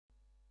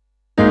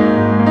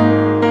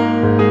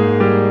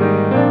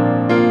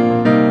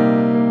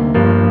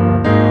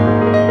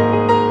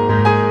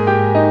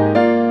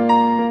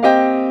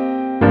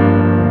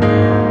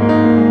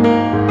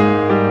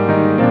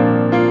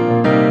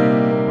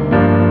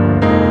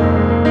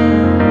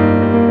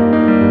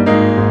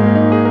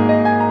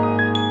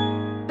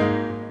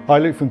Hi,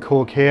 Luke from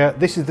Korg here.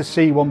 This is the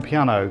C1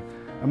 piano.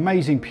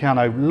 Amazing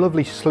piano,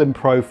 lovely slim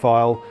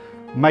profile,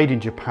 made in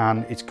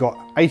Japan. It's got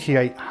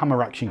 88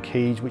 hammer action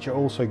keys, which are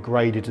also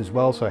graded as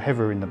well, so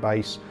heavier in the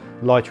bass,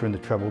 lighter in the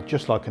treble,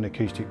 just like an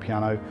acoustic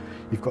piano.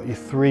 You've got your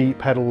 3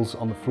 pedals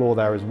on the floor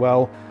there as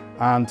well,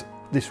 and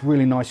this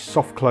really nice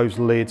soft closed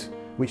lid,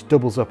 which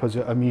doubles up as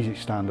a music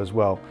stand as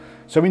well.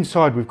 So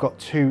inside we've got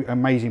 2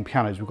 amazing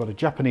pianos. We've got a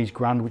Japanese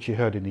grand, which you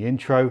heard in the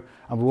intro,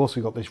 and we've also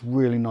got this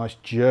really nice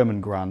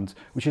German grand,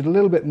 which is a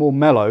little bit more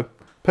mellow,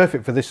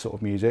 perfect for this sort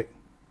of music.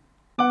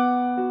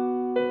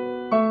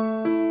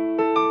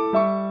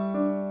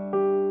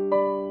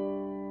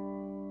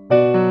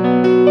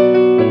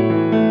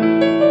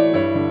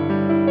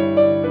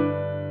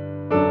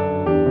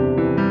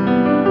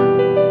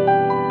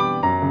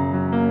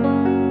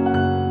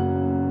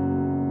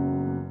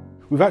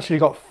 We've actually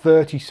got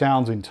 30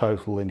 sounds in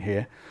total in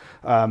here,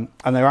 and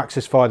they're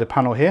accessed via the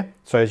panel here.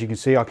 So as you can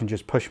see, I can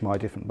just push my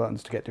different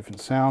buttons to get different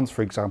sounds,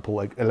 for example,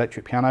 like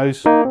electric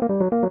pianos,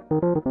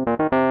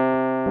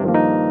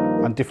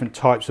 and different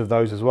types of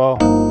those as well.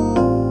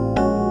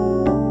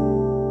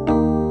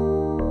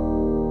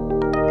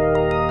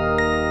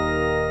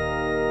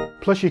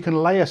 Plus you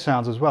can layer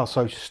sounds as well,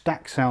 so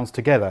stack sounds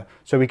together.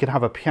 So we could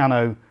have a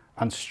piano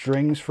and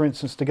strings, for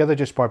instance, together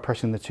just by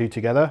pressing the 2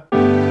 together.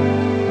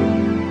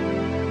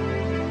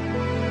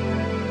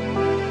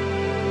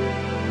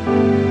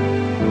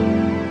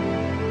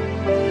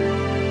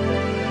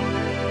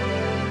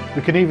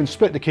 We can even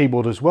split the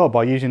keyboard as well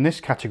by using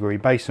this category,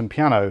 bass and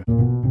piano.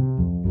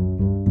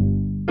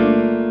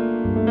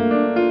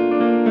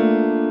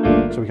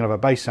 So we can have a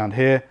bass sound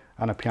here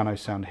and a piano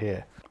sound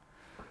here.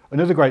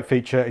 Another great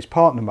feature is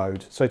partner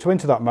mode. So to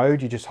enter that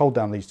mode, you just hold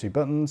down these 2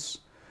 buttons.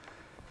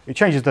 It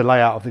changes the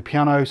layout of the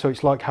piano, so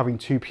it's like having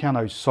 2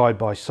 pianos side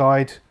by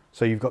side.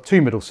 So you've got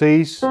 2 middle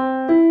Cs,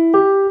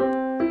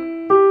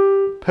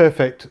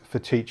 perfect for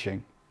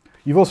teaching.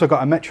 You've also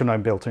got a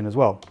metronome built in as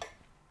well.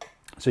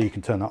 So you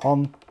can turn that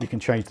on, you can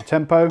change the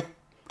tempo,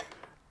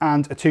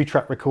 and a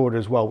 2-track recorder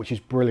as well, which is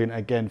brilliant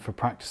again for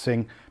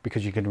practicing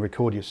because you can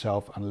record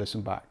yourself and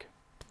listen back.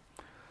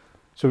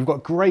 So we've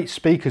got great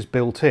speakers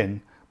built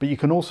in, but you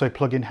can also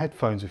plug in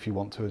headphones if you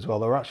want to as well.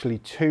 There are actually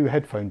 2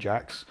 headphone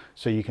jacks,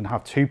 so you can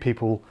have 2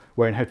 people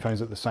wearing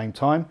headphones at the same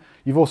time.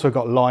 You've also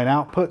got line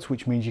outputs,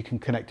 which means you can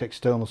connect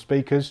external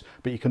speakers,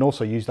 but you can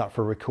also use that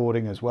for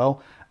recording as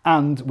well.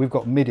 And we've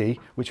got MIDI,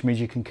 which means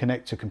you can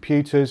connect to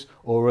computers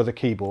or other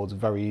keyboards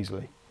very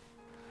easily.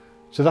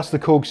 So that's the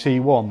Korg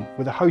C1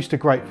 with a host of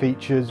great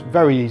features,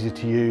 very easy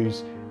to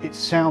use. It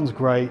sounds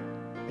great,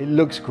 it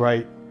looks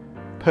great,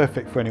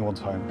 perfect for anyone's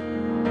home.